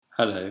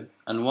Hello,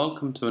 and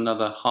welcome to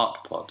another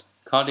HeartPod,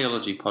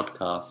 cardiology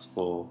podcast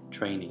for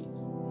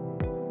trainees.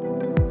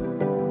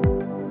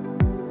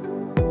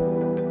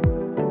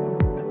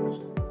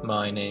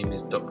 My name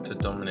is Dr.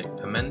 Dominic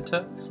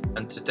Pimenta,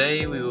 and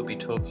today we will be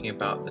talking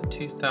about the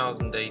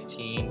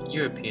 2018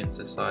 European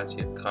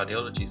Society of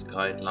Cardiology's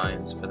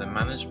guidelines for the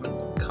management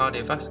of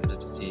cardiovascular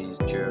disease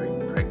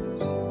during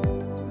pregnancy.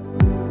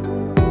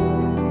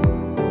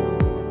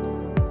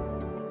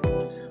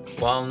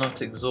 While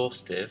not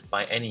exhaustive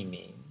by any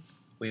means,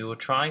 we will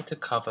try to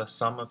cover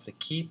some of the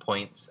key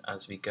points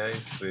as we go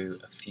through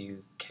a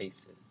few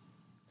cases.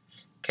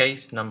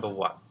 Case number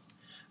 1.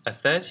 A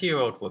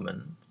 30-year-old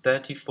woman,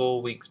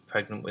 34 weeks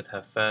pregnant with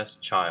her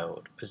first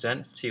child,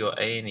 presents to your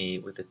A&E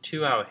with a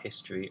 2-hour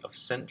history of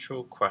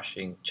central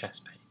crushing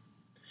chest pain.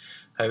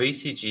 Her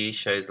ECG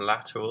shows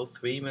lateral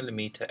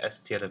 3mm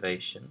ST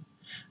elevation,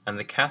 and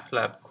the cath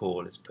lab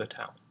call is put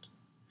out.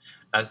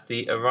 As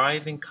the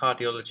arriving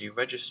cardiology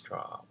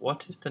registrar,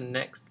 what is the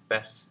next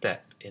best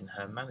step in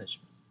her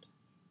management?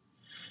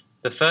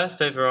 The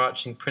first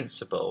overarching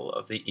principle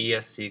of the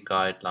ESC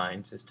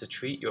guidelines is to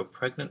treat your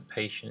pregnant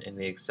patient in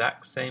the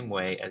exact same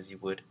way as you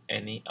would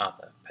any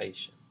other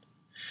patient.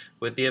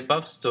 With the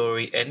above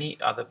story, any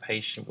other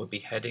patient would be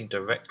heading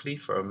directly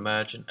for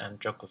emergent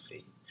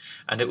angiography,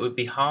 and it would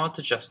be hard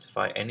to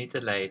justify any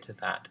delay to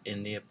that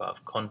in the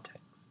above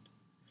context.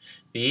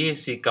 The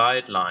ESC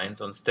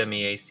guidelines on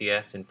STEMI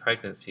ACS in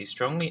pregnancy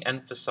strongly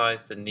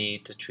emphasize the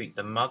need to treat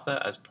the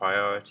mother as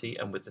priority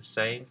and with the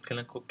same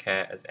clinical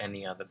care as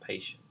any other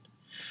patient.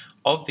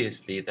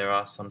 Obviously, there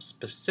are some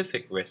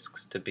specific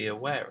risks to be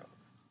aware of.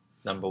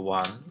 Number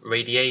 1,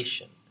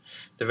 radiation.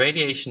 The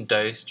radiation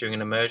dose during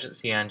an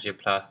emergency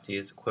angioplasty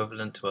is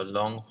equivalent to a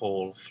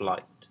long-haul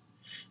flight.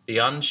 The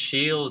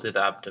unshielded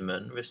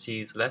abdomen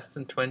receives less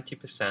than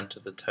 20%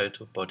 of the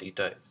total body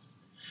dose.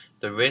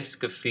 The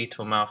risk of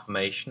fetal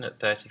malformation at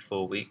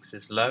 34 weeks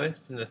is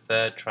lowest in the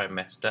third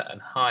trimester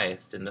and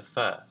highest in the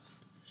first.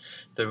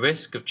 The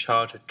risk of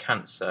childhood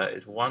cancer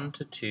is 1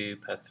 to 2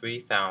 per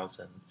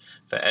 3,000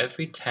 for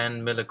every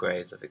 10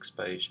 milligrams of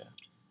exposure.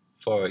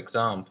 For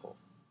example,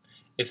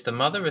 if the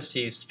mother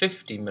receives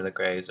 50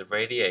 milligrams of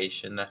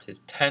radiation, that is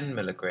 10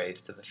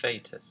 milligrams to the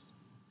fetus.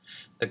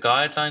 The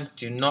guidelines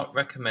do not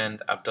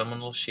recommend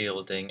abdominal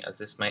shielding, as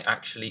this may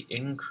actually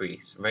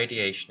increase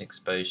radiation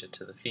exposure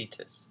to the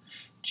fetus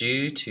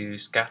due to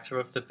scatter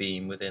of the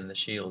beam within the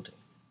shielding.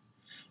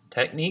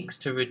 Techniques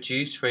to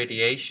reduce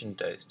radiation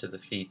dose to the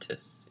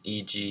fetus,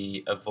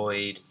 e.g.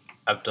 avoid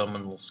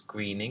abdominal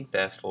screening,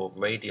 therefore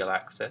radial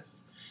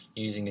access,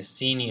 using a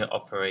senior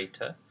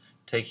operator,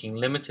 taking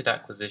limited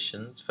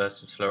acquisitions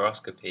versus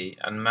fluoroscopy,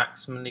 and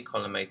maximally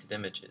collimated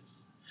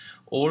images.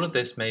 All of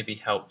this may be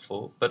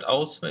helpful, but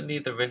ultimately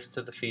the risk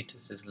to the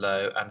fetus is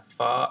low and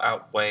far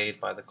outweighed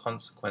by the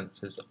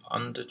consequences of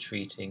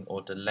undertreating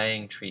or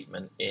delaying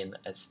treatment in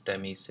a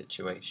STEMI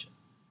situation.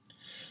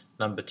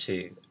 Number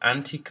 2,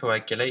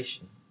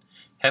 anticoagulation.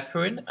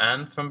 Heparin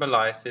and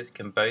thrombolysis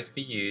can both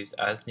be used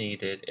as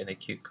needed in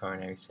acute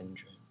coronary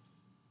syndrome.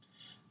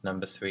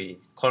 Number 3,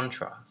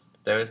 contrast.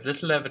 There is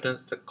little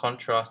evidence that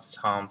contrast is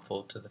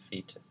harmful to the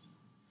fetus.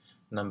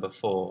 Number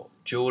 4,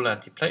 dual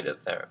antiplatelet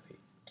therapy.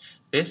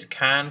 This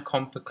can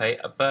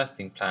complicate a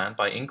birthing plan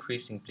by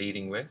increasing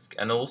bleeding risk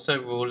and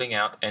also ruling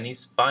out any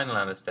spinal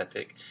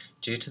anesthetic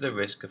due to the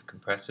risk of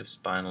compressive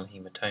spinal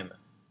hematoma.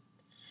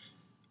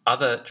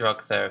 Other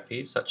drug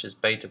therapies, such as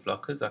beta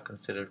blockers, are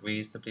considered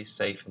reasonably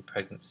safe in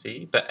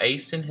pregnancy, but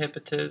ACE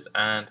inhibitors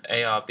and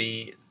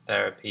ARB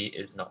therapy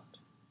is not.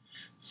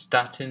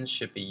 Statins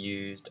should be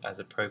used as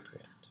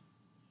appropriate.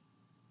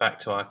 Back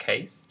to our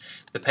case.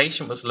 The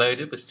patient was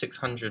loaded with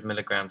 600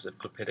 milligrams of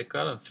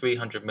clopidogrel and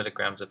 300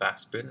 milligrams of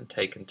aspirin and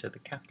taken to the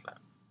cath lab.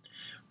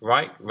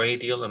 Right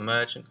radial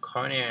emergent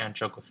coronary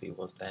angiography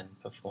was then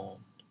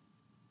performed.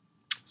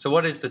 So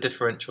what is the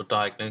differential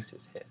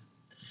diagnosis here?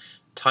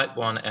 Type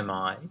 1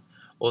 MI,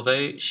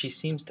 although she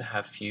seems to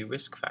have few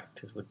risk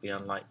factors, would be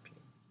unlikely.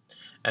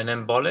 An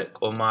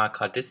embolic or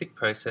myocarditic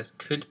process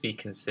could be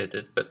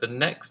considered, but the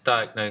next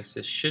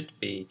diagnosis should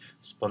be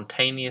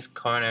spontaneous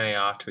coronary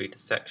artery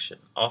dissection,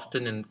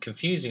 often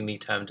confusingly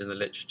termed in the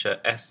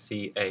literature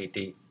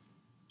SCAD,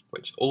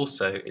 which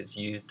also is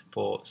used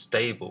for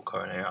stable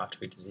coronary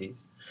artery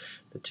disease,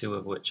 the two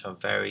of which are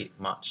very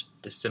much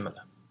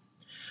dissimilar.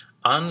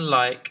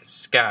 Unlike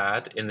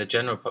SCAD in the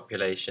general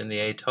population, the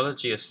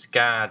etiology of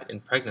SCAD in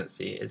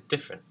pregnancy is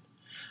different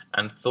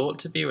and thought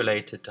to be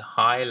related to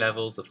high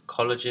levels of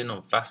collagen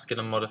or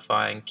vascular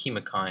modifying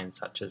chemokines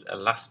such as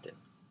elastin.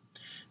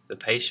 The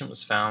patient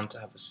was found to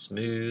have a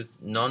smooth,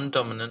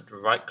 non-dominant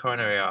right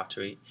coronary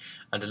artery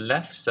and a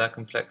left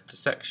circumflex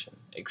dissection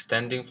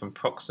extending from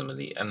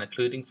proximally and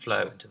occluding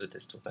flow into the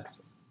distal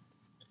vessel.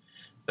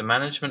 The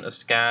management of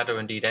SCAD or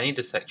indeed any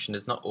dissection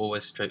is not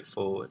always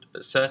straightforward,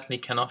 but certainly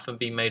can often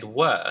be made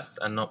worse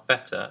and not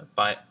better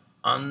by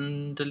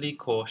unduly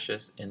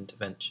cautious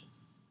intervention.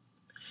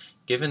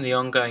 Given the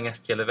ongoing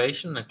ST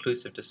elevation and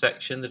occlusive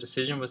dissection, the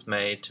decision was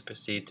made to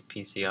proceed to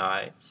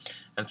PCI,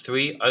 and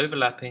 3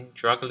 overlapping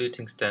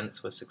drug-eluting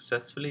stents were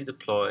successfully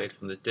deployed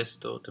from the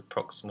distal to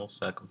proximal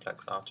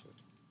circumflex artery.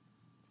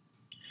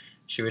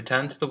 She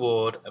returned to the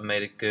ward and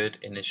made a good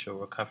initial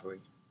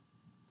recovery.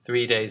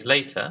 3 days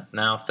later,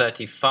 now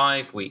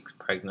 35 weeks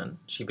pregnant,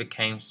 she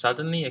became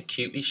suddenly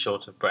acutely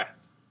short of breath.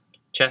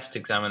 Chest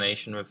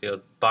examination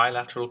revealed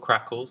bilateral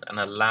crackles and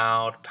a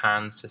loud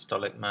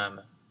pan-systolic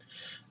murmur.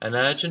 An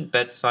urgent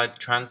bedside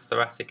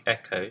transthoracic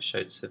echo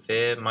showed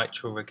severe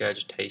mitral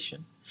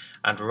regurgitation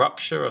and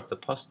rupture of the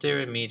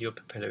posterior medial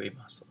papillary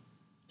muscle.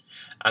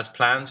 As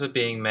plans were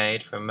being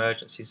made for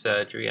emergency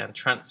surgery and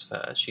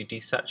transfer, she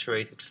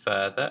desaturated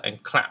further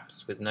and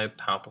collapsed with no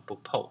palpable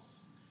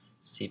pulse.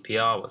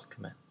 CPR was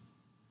commenced.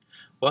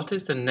 What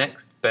is the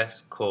next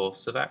best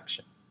course of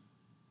action?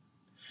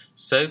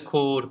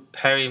 So-called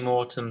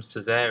perimortem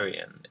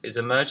caesarean is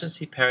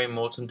emergency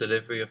perimortem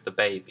delivery of the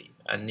baby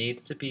and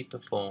needs to be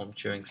performed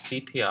during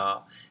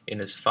CPR in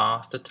as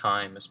fast a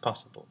time as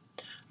possible,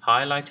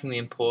 highlighting the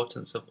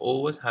importance of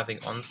always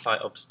having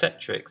on-site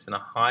obstetrics in a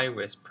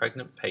high-risk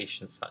pregnant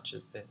patient such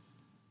as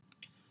this.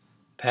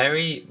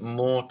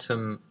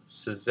 Perimortem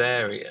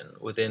caesarean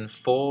within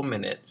 4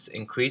 minutes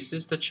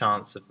increases the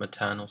chance of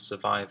maternal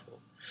survival,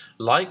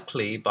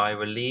 likely by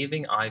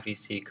relieving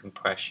IVC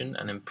compression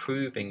and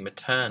improving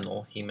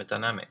maternal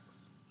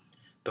hemodynamics.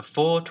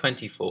 Before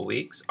 24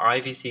 weeks,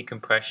 IVC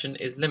compression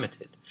is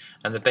limited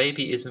and the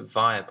baby isn't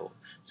viable,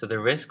 so the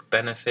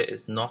risk-benefit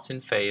is not in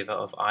favor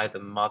of either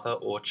mother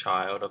or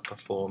child of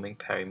performing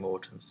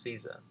perimortem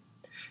Caesar.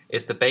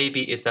 If the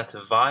baby is at a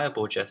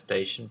viable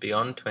gestation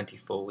beyond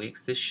 24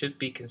 weeks, this should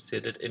be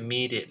considered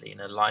immediately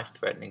in a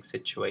life-threatening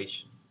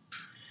situation.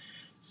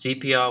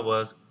 CPR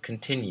was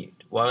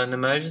continued, while an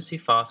emergency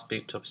fast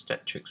beep to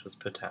obstetrics was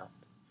put out.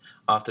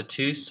 After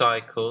 2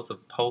 cycles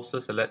of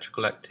pulseless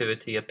electrical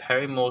activity, a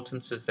perimortem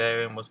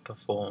caesarean was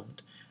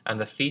performed, and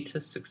the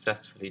fetus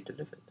successfully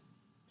delivered.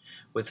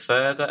 With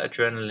further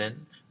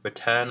adrenaline,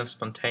 return of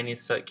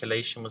spontaneous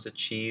circulation was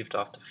achieved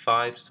after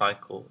 5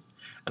 cycles,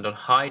 and on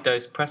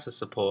high-dose pressor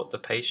support, the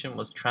patient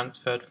was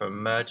transferred for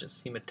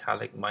emergency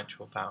metallic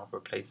mitral valve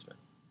replacement.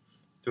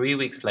 3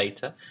 weeks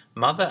later,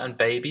 mother and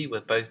baby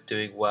were both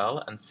doing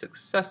well and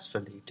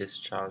successfully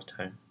discharged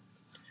home.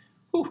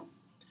 Whew,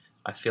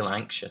 I feel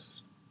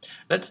anxious.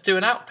 Let's do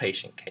an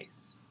outpatient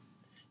case.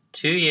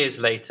 2 years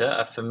later,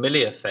 a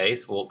familiar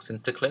face walks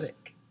into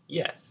clinic.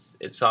 Yes,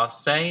 it's our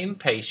same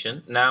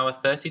patient, now a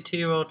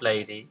 32-year-old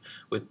lady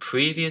with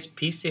previous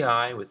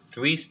PCI with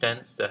 3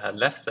 stents to her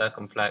left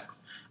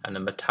circumflex and a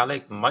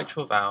metallic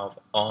mitral valve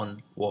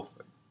on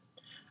warfarin.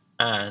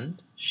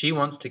 And she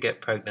wants to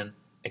get pregnant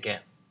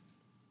again.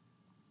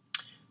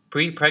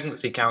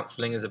 Pre-pregnancy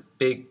counseling is a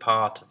big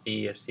part of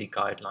the ESC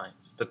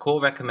guidelines. The core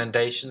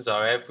recommendations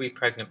are every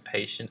pregnant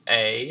patient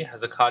A.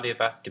 has a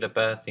cardiovascular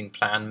birthing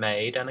plan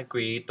made and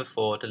agreed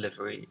before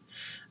delivery,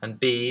 and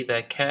B.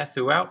 their care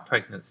throughout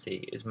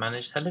pregnancy is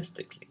managed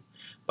holistically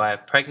by a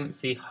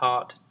pregnancy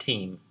heart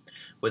team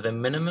with a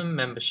minimum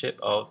membership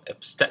of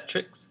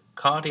obstetrics,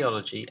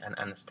 cardiology, and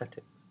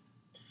anesthetics.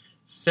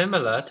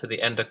 Similar to the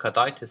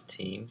endocarditis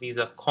team, these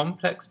are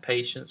complex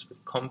patients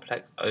with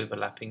complex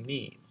overlapping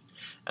needs,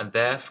 and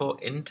therefore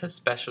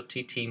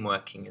interspecialty team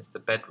working is the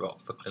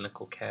bedrock for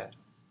clinical care.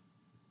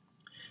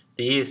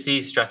 The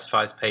ESC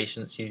stratifies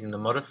patients using the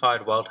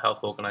Modified World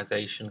Health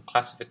Organization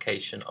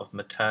classification of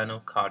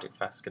maternal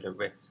cardiovascular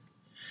risk.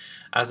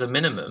 As a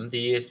minimum,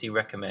 the ESC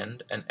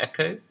recommend an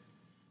echo,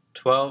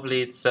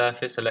 12-lead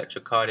surface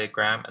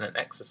electrocardiogram, and an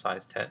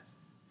exercise test,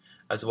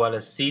 as well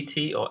as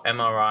CT or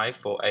MRI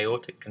for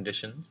aortic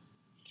conditions,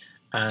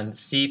 and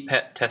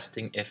CPET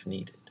testing if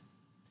needed.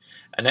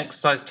 An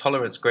exercise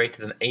tolerance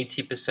greater than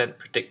 80%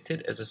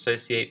 predicted is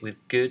associated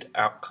with good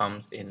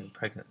outcomes in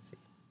pregnancy.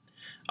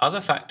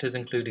 Other factors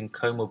including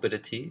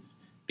comorbidities,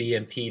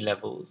 BNP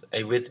levels,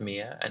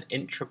 arrhythmia, and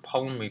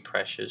intrapulmonary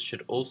pressures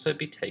should also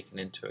be taken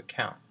into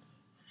account.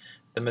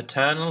 The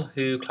maternal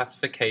WHO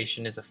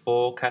classification is a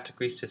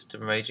 4-category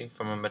system ranging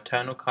from a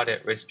maternal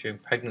cardiac risk during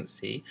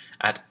pregnancy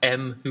at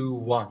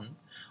MWHO1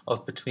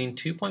 of between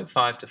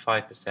 2.5 to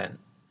 5%,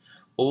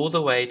 all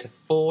the way to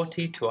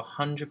 40 to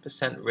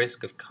 100%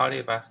 risk of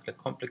cardiovascular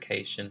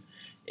complication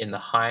in the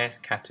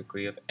highest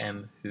category of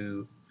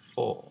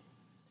MWHO4.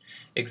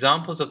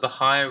 Examples of the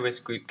higher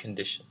risk group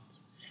conditions.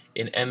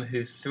 In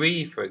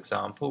MWHO3, for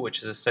example, which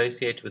is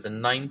associated with a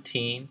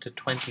 19 to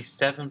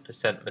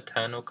 27%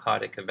 maternal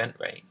cardiac event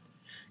rate,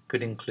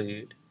 could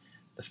include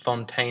the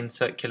Fontaine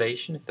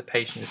circulation if the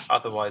patient is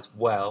otherwise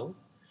well,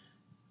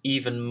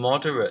 even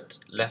moderate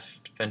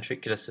left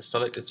ventricular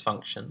systolic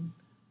dysfunction,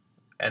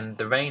 and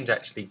the range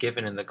actually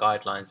given in the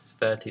guidelines is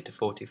 30 to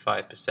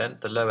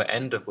 45%, the lower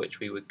end of which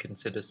we would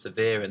consider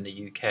severe in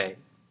the UK,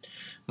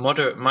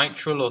 moderate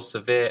mitral or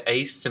severe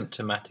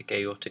asymptomatic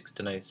aortic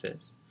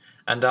stenosis,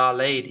 and Our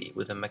Lady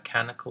with a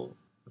mechanical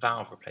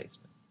valve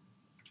replacement.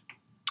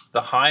 The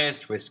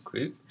highest risk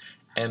group,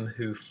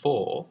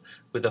 MWHO4,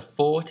 with a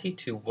 40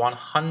 to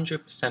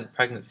 100%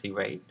 pregnancy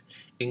rate,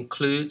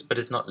 includes but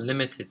is not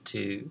limited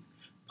to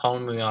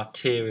pulmonary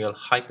arterial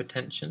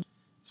hypertension,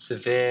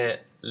 severe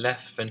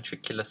left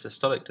ventricular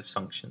systolic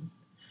dysfunction,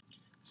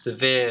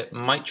 severe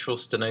mitral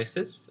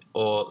stenosis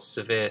or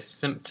severe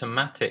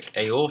symptomatic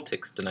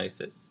aortic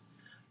stenosis,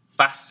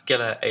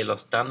 vascular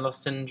Ehlers-Danlos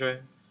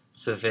syndrome,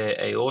 severe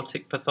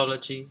aortic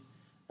pathology,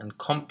 and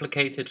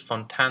complicated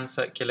Fontan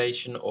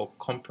circulation or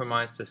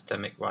compromised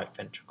systemic right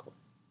ventricle.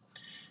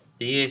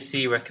 The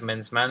ESC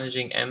recommends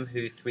managing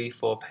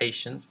MHU3/4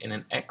 patients in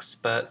an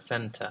expert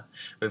center,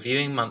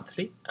 reviewing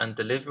monthly and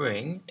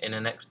delivering in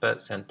an expert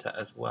center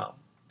as well.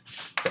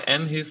 For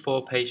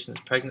MHU4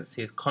 patients,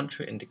 pregnancy is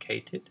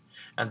contraindicated,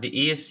 and the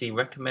ESC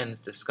recommends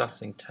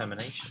discussing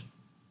termination.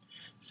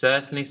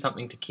 Certainly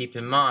something to keep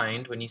in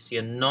mind when you see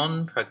a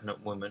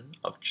non-pregnant woman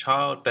of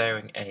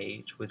childbearing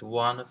age with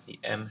one of the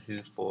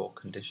MHU4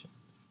 conditions.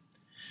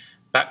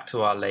 Back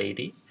to Our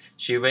Lady,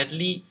 she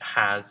readily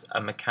has a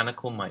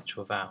mechanical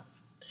mitral valve.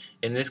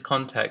 In this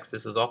context,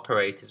 this was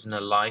operated in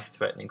a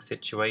life-threatening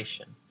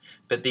situation,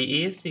 but the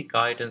ESC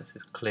guidance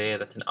is clear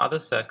that in other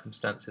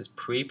circumstances,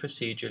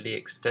 pre-procedurally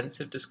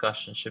extensive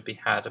discussion should be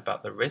had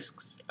about the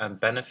risks and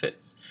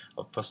benefits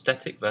of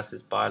prosthetic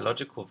versus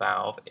biological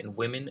valve in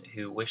women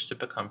who wish to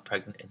become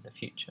pregnant in the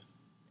future.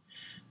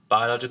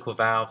 Biological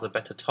valves are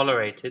better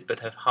tolerated but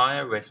have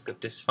higher risk of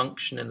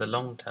dysfunction in the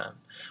long term,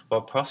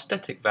 while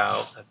prosthetic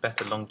valves have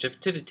better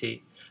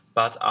longevity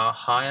but are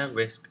higher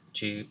risk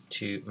due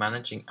to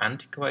managing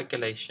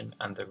anticoagulation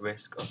and the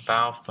risk of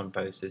valve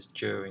thrombosis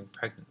during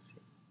pregnancy.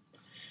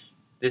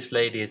 This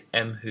lady is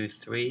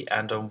MHU3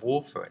 and on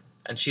warfarin,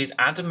 and she is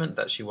adamant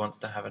that she wants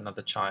to have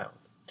another child.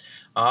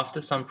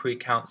 After some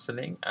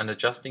pre-counseling and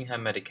adjusting her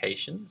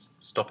medications,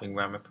 stopping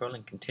ramipril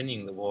and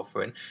continuing the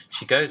warfarin,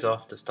 she goes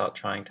off to start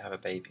trying to have a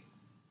baby.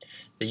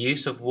 The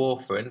use of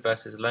warfarin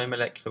versus low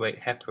molecular weight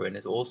heparin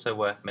is also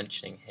worth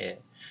mentioning here.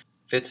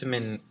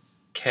 Vitamin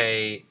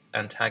K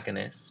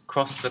antagonists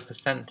cross the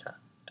placenta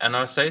and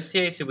are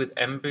associated with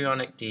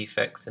embryonic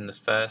defects in the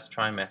first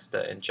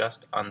trimester in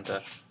just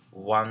under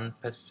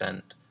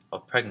 1%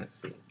 of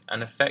pregnancies,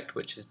 an effect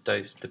which is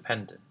dose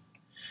dependent.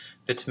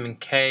 Vitamin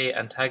K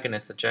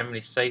antagonists are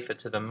generally safer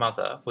to the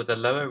mother with a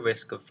lower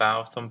risk of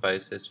valve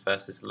thrombosis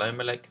versus low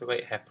molecular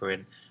weight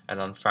heparin and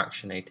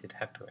unfractionated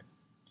heparin.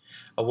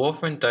 A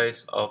warfarin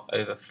dose of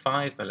over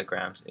 5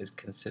 mg is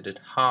considered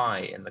high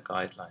in the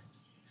guideline.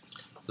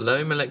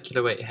 Low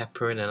molecular weight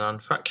heparin and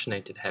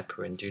unfractionated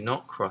heparin do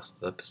not cross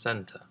the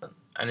placenta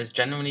and is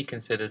generally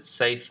considered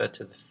safer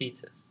to the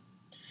fetus.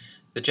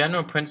 The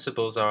general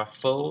principles are a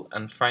full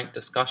and frank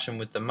discussion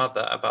with the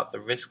mother about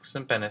the risks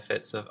and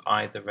benefits of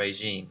either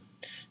regime.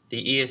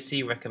 The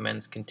ESC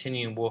recommends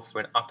continuing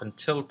warfarin up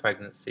until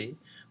pregnancy,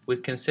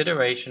 with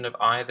consideration of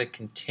either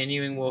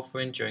continuing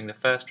warfarin during the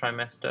first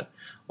trimester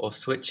or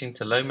switching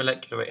to low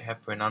molecular weight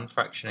heparin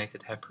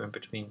unfractionated heparin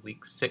between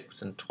weeks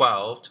 6 and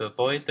 12 to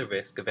avoid the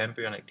risk of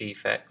embryonic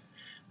defects,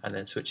 and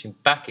then switching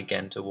back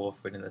again to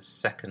warfarin in the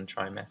second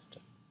trimester.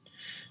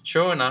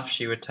 Sure enough,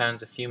 she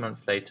returns a few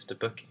months later to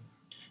booking.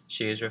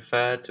 She is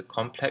referred to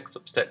complex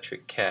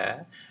obstetric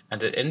care,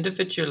 and an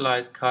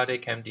individualized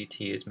cardiac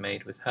MDT is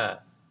made with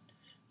her.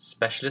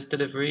 Specialist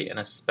delivery in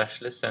a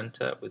specialist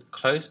center with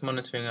close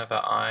monitoring of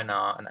her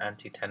INR and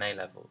anti-10A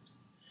levels.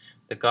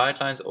 The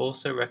guidelines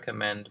also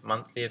recommend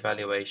monthly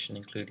evaluation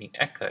including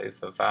echo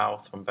for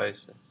valve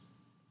thrombosis.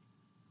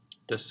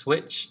 To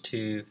switch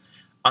to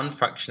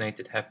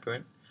unfractionated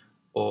heparin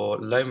or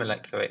low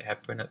molecular weight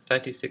heparin at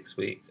 36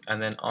 weeks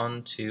and then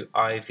on to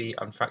IV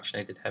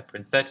unfractionated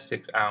heparin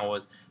 36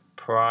 hours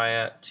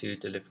prior to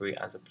delivery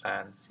as a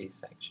planned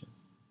C-section.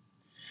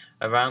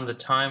 Around the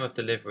time of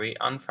delivery,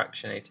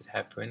 unfractionated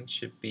heparin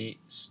should be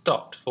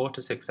stopped 4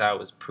 to 6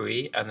 hours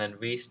pre and then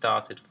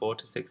restarted 4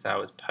 to 6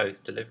 hours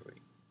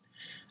post-delivery.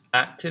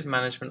 Active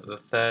management of the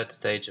third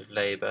stage of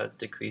labor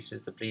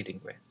decreases the bleeding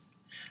risk,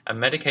 and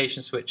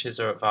medication switches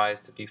are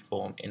advised to be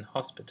performed in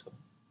hospital.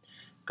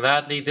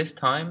 Gladly, this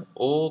time,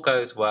 all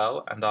goes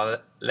well and Our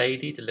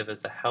Lady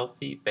delivers a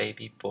healthy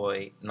baby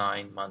boy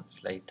 9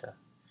 months later.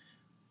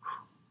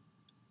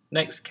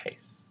 Next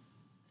case.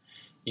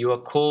 You are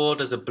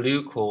called as a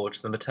blue cord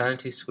to the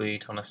maternity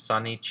suite on a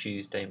sunny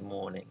Tuesday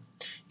morning.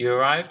 You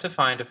arrive to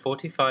find a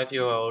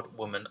 45-year-old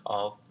woman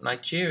of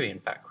Nigerian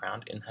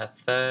background in her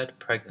third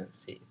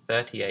pregnancy,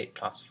 38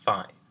 plus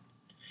 5.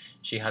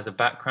 She has a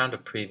background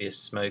of previous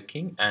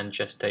smoking and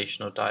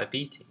gestational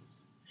diabetes.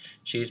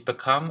 She has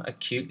become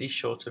acutely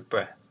short of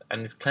breath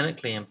and is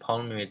clinically in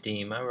pulmonary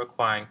edema,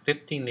 requiring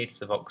 15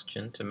 litres of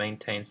oxygen to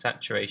maintain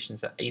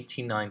saturations at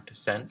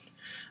 89%,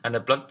 and her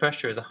blood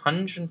pressure is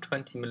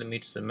 120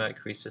 millimeters of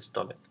mercury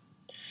systolic.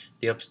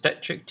 The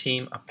obstetric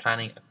team are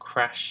planning a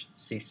crash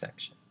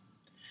C-section.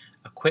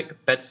 A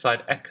quick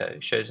bedside echo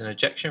shows an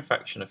ejection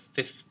fraction of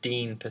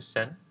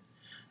 15%,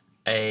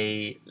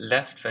 a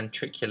left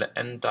ventricular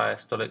end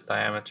diastolic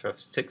diameter of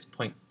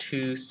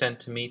 6.2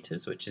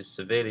 centimeters, which is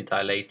severely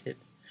dilated,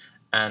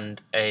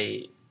 and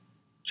a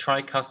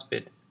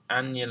tricuspid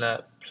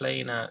annular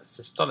planar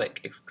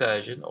systolic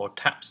excursion, or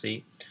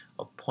TAPSE,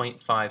 of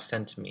 0.5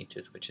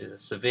 centimeters, which is a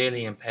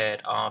severely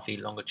impaired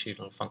RV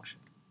longitudinal function.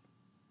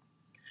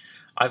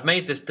 I've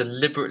made this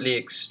deliberately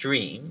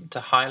extreme to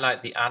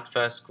highlight the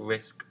adverse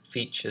risk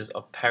features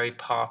of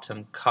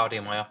peripartum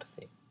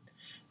cardiomyopathy,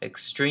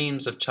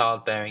 extremes of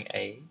childbearing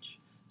age,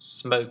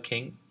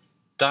 smoking,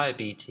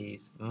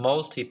 diabetes,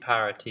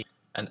 multiparity,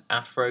 and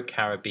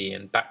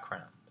Afro-Caribbean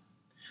background.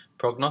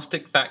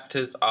 Prognostic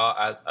factors are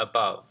as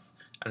above: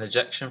 an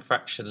ejection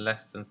fraction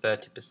less than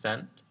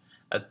 30%,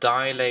 a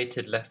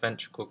dilated left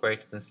ventricle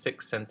greater than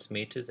 6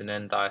 centimeters in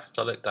end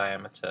diastolic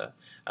diameter,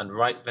 and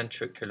right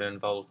ventricular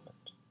involvement.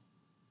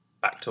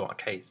 Back to our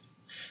case.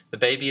 The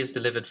baby is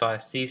delivered via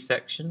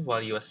C-section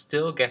while you are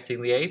still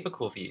getting the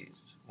apical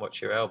views.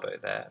 Watch your elbow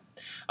there.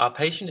 Our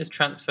patient is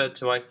transferred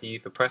to ICU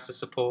for pressor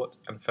support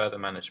and further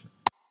management.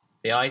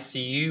 The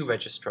ICU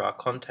registrar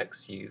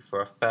contacts you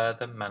for a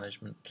further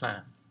management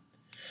plan.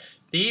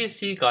 The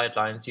ESC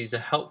guidelines use a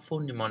helpful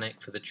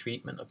mnemonic for the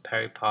treatment of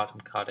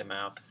peripartum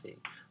cardiomyopathy: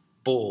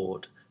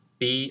 BOARD,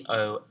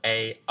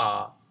 B-O-A-R-D.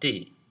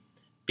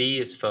 B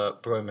is for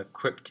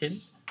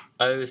bromocriptine,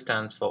 O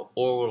stands for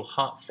oral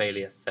heart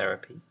failure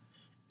therapy,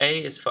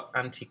 A is for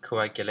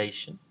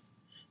anticoagulation,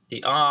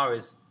 the R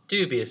is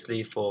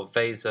dubiously for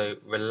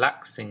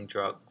vasorelaxing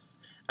drugs,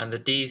 and the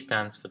D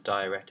stands for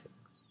diuretics.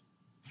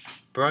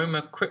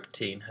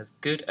 Bromocriptine has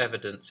good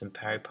evidence in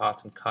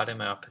peripartum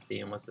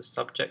cardiomyopathy and was the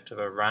subject of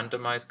a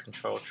randomized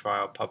controlled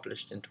trial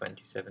published in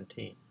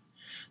 2017.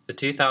 The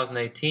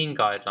 2018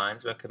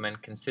 guidelines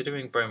recommend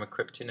considering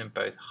bromocriptine in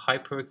both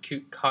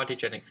hyperacute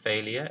cardiogenic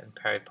failure and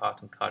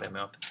peripartum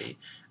cardiomyopathy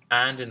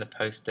and in the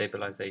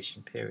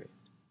post-stabilization period.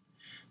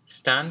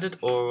 Standard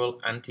oral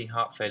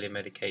anti-heart failure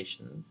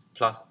medications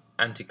plus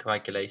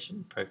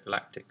anticoagulation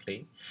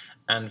prophylactically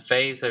and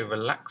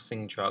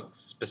vasorelaxing drugs,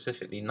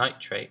 specifically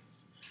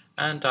nitrates,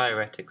 and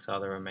diuretics are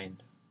the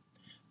remainder.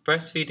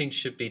 Breastfeeding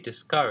should be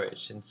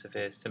discouraged in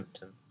severe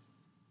symptoms.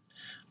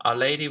 Our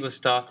lady was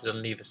started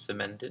on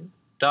levosimendan,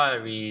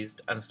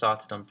 diuresed, and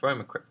started on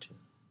bromocriptine,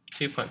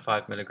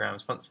 2.5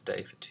 milligrams once a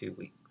day for 2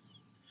 weeks,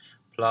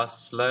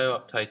 plus slow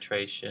up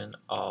titration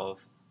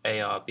of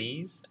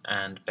ARBs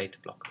and beta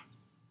blockers.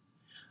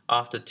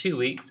 After 2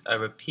 weeks, a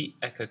repeat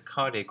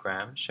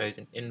echocardiogram showed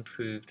an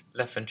improved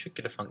left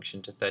ventricular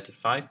function to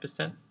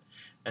 35%,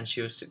 and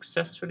she was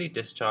successfully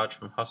discharged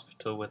from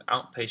hospital with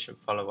outpatient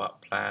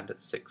follow-up planned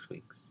at 6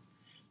 weeks.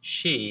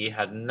 She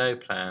had no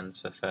plans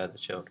for further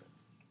children.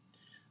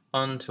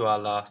 On to our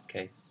last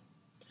case.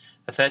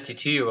 A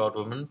 32-year-old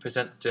woman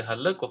presents to her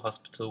local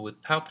hospital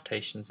with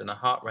palpitations and a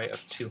heart rate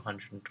of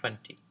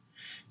 220.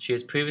 She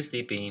has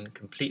previously been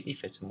completely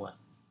fit and well.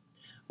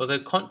 Although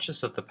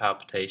conscious of the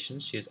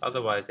palpitations, she is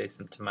otherwise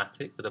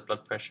asymptomatic with a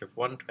blood pressure of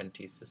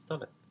 120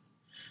 systolic.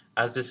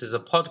 As this is a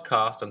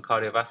podcast on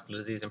cardiovascular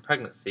disease and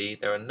pregnancy,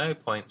 there are no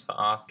points for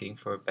asking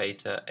for a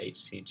beta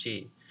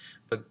HCG,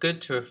 but good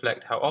to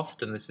reflect how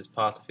often this is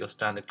part of your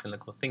standard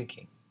clinical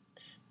thinking.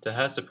 To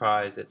her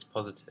surprise, it's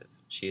positive.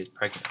 She is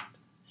pregnant.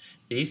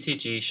 The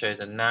ECG shows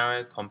a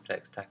narrow,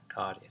 complex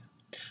tachycardia.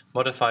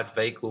 Modified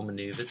vagal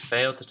maneuvers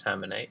fail to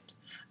terminate,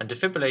 and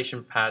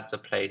defibrillation pads are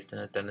placed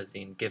and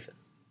adenosine given.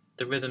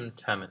 The rhythm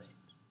terminates.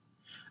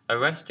 A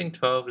resting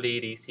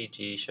 12-lead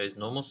ECG shows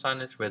normal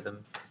sinus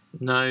rhythm,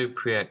 no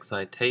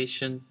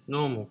pre-excitation,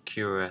 normal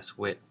QRS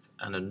width,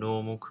 and a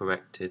normal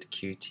corrected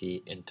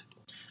QT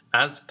interval.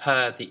 As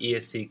per the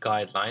ESC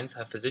guidelines,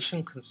 her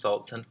physician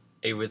consults an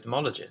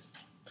arrhythmologist.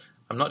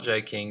 I'm not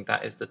joking,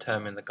 that is the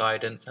term in the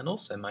guidance and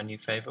also my new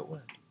favourite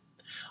word.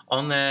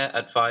 On their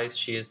advice,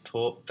 she is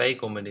taught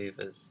vagal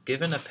maneuvers,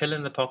 given a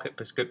pill-in-the-pocket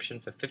prescription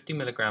for 50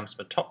 milligrams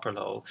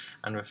metoprolol,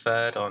 and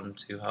referred on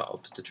to her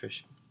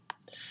obstetrician.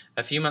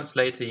 A few months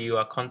later, you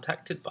are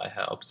contacted by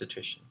her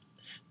obstetrician.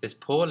 This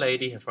poor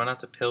lady has run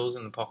out of pills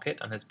in the pocket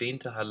and has been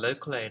to her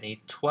local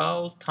A&E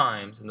 12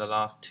 times in the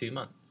last 2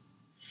 months.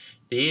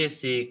 The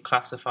ESC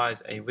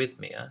classifies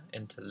arrhythmia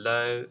into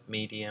low,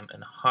 medium,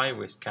 and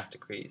high-risk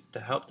categories to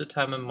help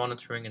determine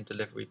monitoring and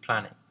delivery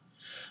planning.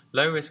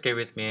 Low-risk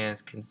arrhythmia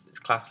is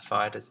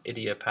classified as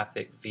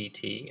idiopathic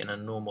VT in a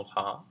normal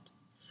heart,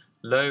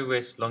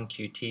 low-risk long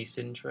QT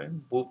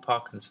syndrome,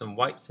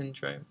 Wolff-Parkinson-White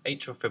syndrome,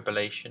 atrial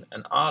fibrillation,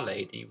 and Our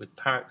Lady with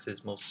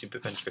paroxysmal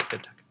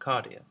supraventricular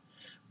tachycardia,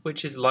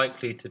 which is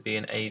likely to be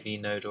an AV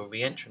node or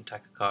reentrant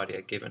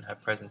tachycardia given her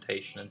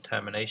presentation and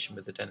termination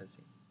with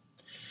adenosine.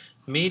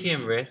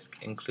 Medium risk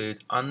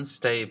includes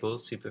unstable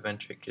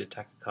supraventricular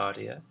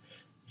tachycardia,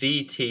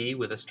 VT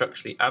with a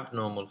structurally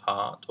abnormal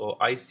heart or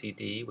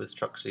ICD with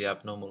structurally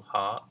abnormal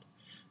heart,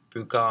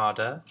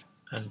 Brugada,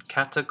 and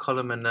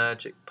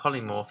catecholaminergic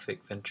polymorphic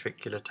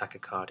ventricular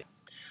tachycardia.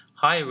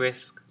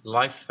 High-risk,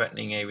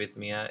 life-threatening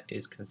arrhythmia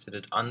is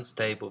considered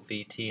unstable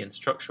VT and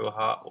structural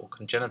heart or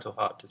congenital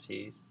heart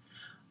disease,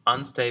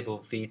 unstable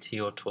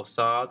VT or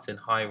torsades in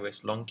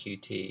high-risk long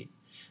QT,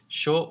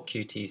 short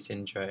QT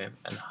syndrome,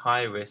 and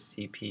high-risk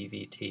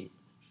CPVT.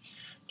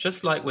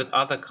 Just like with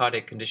other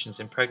cardiac conditions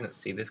in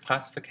pregnancy, this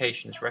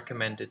classification is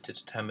recommended to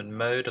determine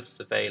mode of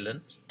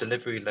surveillance,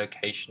 delivery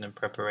location, and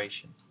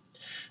preparation.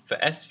 For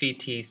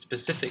SVT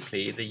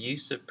specifically, the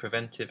use of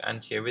preventive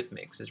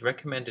antiarrhythmics is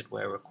recommended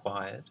where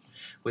required,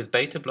 with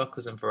beta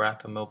blockers and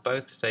verapamil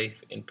both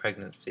safe in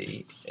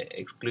pregnancy,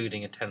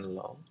 excluding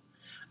atenolol,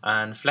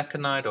 and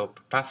flecainide or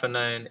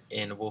propafenone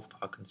in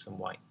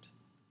Wolff-Parkinson-White.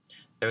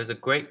 There is a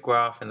great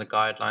graph in the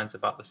guidelines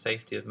about the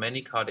safety of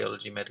many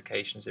cardiology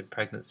medications in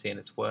pregnancy, and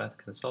it's worth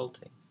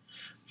consulting.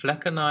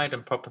 Flecainide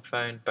and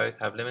propafenone both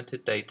have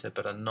limited data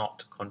but are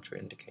not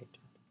contraindicated.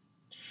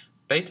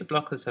 Beta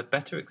blockers have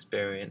better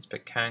experience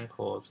but can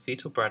cause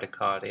fetal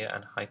bradycardia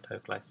and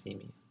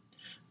hypoglycemia.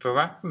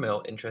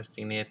 Verapamil,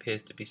 interestingly,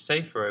 appears to be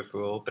safer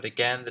overall, but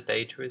again the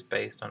data is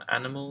based on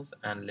animals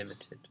and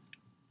limited.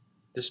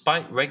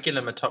 Despite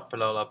regular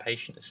metoprolol, our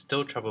patient is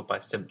still troubled by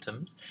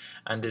symptoms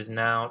and is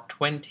now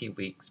 20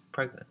 weeks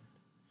pregnant.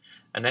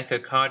 An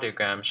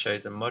echocardiogram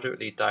shows a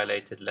moderately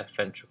dilated left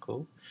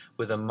ventricle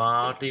with a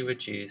mildly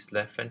reduced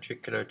left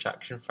ventricular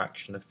ejection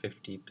fraction of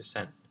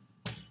 50%.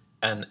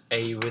 An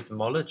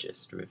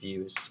arrhythmologist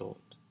review is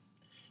sought.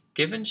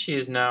 Given she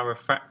is now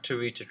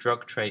refractory to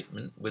drug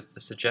treatment with the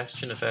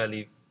suggestion of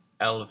early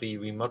LV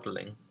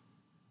remodeling,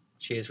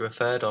 she is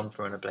referred on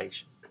for an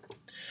ablation.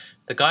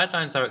 The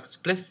guidelines are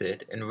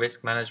explicit in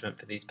risk management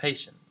for these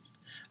patients.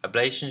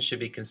 Ablation should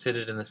be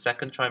considered in the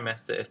second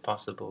trimester if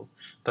possible,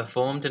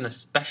 performed in a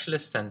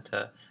specialist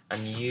center,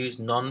 and use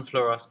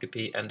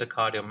non-fluoroscopy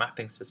endocardial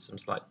mapping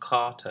systems like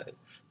CARTO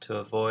to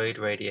avoid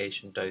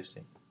radiation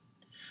dosing.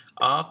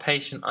 Our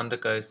patient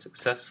undergoes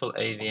successful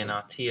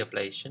AVNRT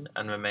ablation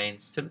and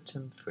remains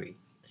symptom-free.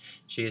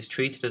 She is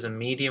treated as a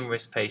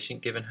medium-risk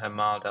patient given her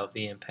mild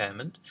LV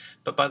impairment,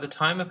 but by the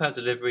time of her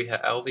delivery her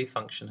LV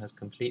function has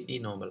completely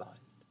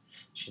normalized.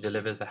 She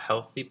delivers a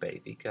healthy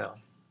baby girl.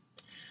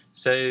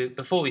 So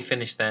before we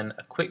finish then,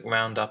 a quick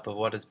roundup of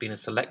what has been a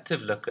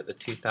selective look at the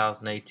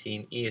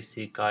 2018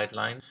 ESC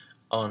guideline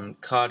on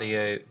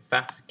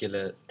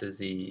cardiovascular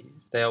disease.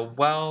 They are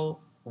well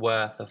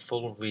worth a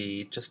full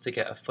read just to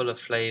get a fuller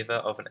flavour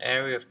of an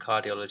area of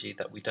cardiology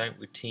that we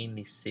don't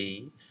routinely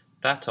see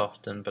that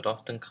often, but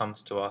often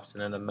comes to us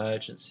in an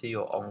emergency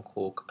or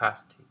on-call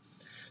capacity.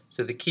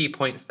 So the key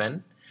points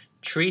then: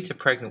 treat a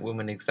pregnant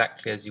woman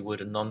exactly as you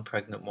would a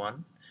non-pregnant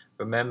one.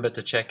 Remember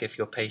to check if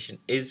your patient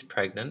is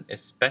pregnant,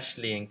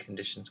 especially in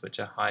conditions which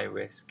are high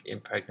risk in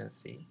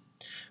pregnancy.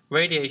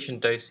 Radiation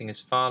dosing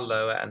is far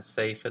lower and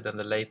safer than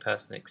the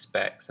layperson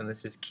expects, and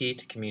this is key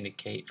to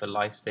communicate for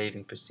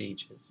life-saving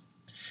procedures.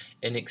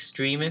 In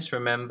extremis,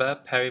 remember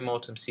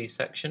perimortem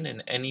C-section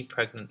in any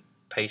pregnant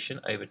patient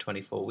over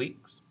 24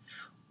 weeks.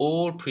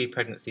 All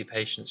pre-pregnancy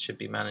patients should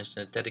be managed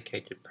in a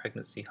dedicated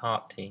pregnancy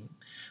heart team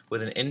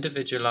with an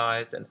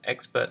individualized and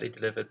expertly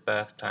delivered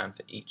birth plan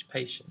for each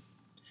patient.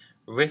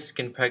 Risk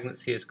in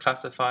pregnancy is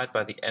classified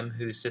by the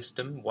MWHO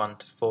system 1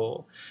 to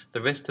 4.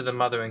 The risk to the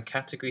mother in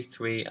category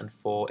 3 and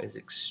 4 is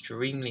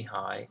extremely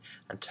high,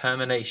 and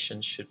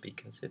termination should be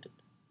considered.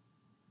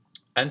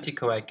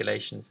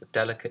 Anticoagulation is a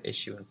delicate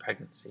issue in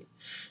pregnancy.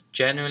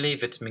 Generally,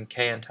 vitamin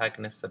K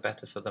antagonists are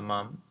better for the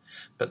mum,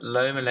 but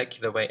low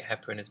molecular weight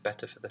heparin is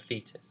better for the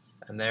fetus,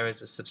 and there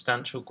is a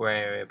substantial grey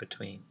area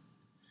between.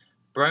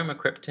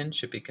 Bromocriptine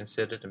should be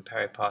considered in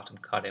peripartum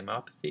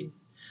cardiomyopathy,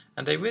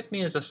 and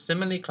arrhythmias are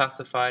similarly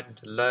classified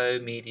into low,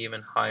 medium,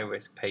 and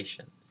high-risk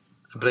patients.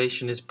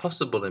 Ablation is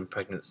possible in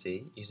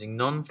pregnancy using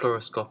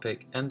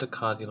non-fluoroscopic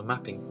endocardial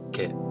mapping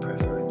kit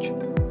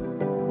preferentially.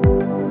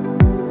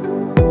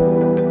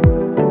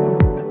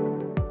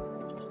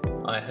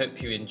 I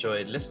hope you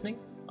enjoyed listening.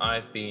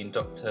 I've been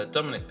Dr.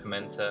 Dominic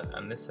Pimenta,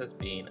 and this has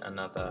been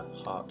another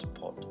Heart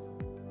Pod.